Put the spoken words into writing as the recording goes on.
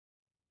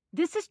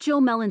This is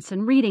Jill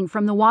Melanson reading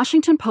from the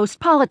Washington Post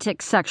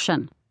Politics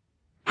section.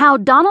 How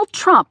Donald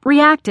Trump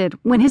Reacted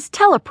When His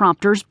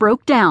Teleprompters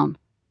Broke Down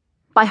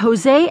by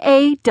Jose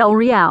A.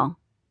 DelReal.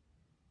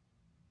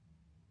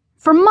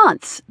 For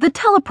months, the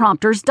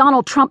teleprompters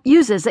Donald Trump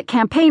uses at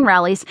campaign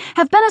rallies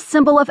have been a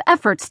symbol of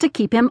efforts to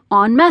keep him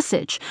on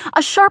message,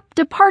 a sharp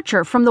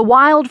departure from the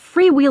wild,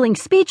 freewheeling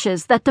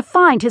speeches that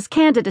defined his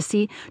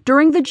candidacy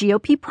during the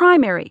GOP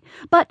primary,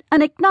 but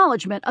an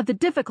acknowledgement of the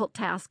difficult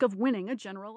task of winning a general